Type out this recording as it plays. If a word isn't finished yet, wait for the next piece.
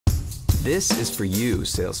This is for you,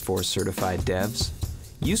 Salesforce certified devs.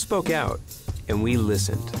 You spoke out, and we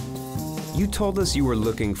listened. You told us you were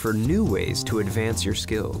looking for new ways to advance your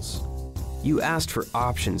skills. You asked for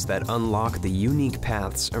options that unlock the unique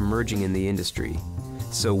paths emerging in the industry.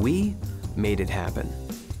 So we made it happen.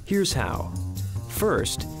 Here's how.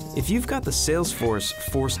 First, if you've got the Salesforce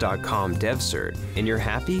Force.com Dev Cert and you're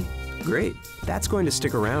happy, great. That's going to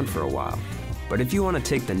stick around for a while. But if you want to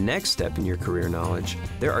take the next step in your career knowledge,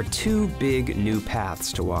 there are two big new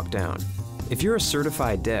paths to walk down. If you're a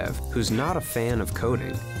certified dev who's not a fan of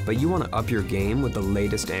coding, but you want to up your game with the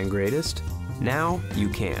latest and greatest, now you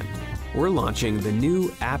can. We're launching the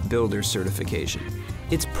new App Builder certification.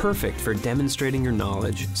 It's perfect for demonstrating your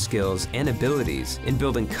knowledge, skills, and abilities in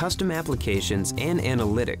building custom applications and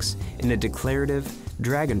analytics in a declarative,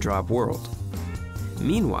 drag-and-drop world.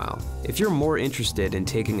 Meanwhile, if you're more interested in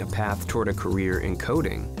taking a path toward a career in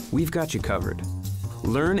coding, we've got you covered.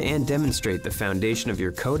 Learn and demonstrate the foundation of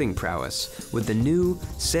your coding prowess with the new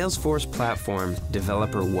Salesforce Platform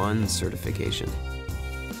Developer 1 certification.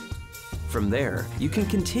 From there, you can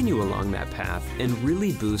continue along that path and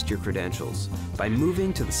really boost your credentials by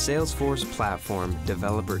moving to the Salesforce Platform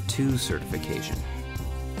Developer 2 certification.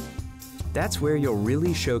 That's where you'll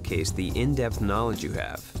really showcase the in-depth knowledge you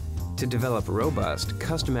have to develop robust,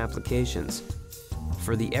 custom applications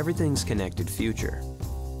for the everything's connected future.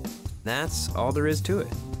 That's all there is to it.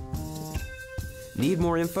 Need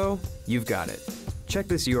more info? You've got it. Check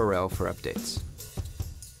this URL for updates.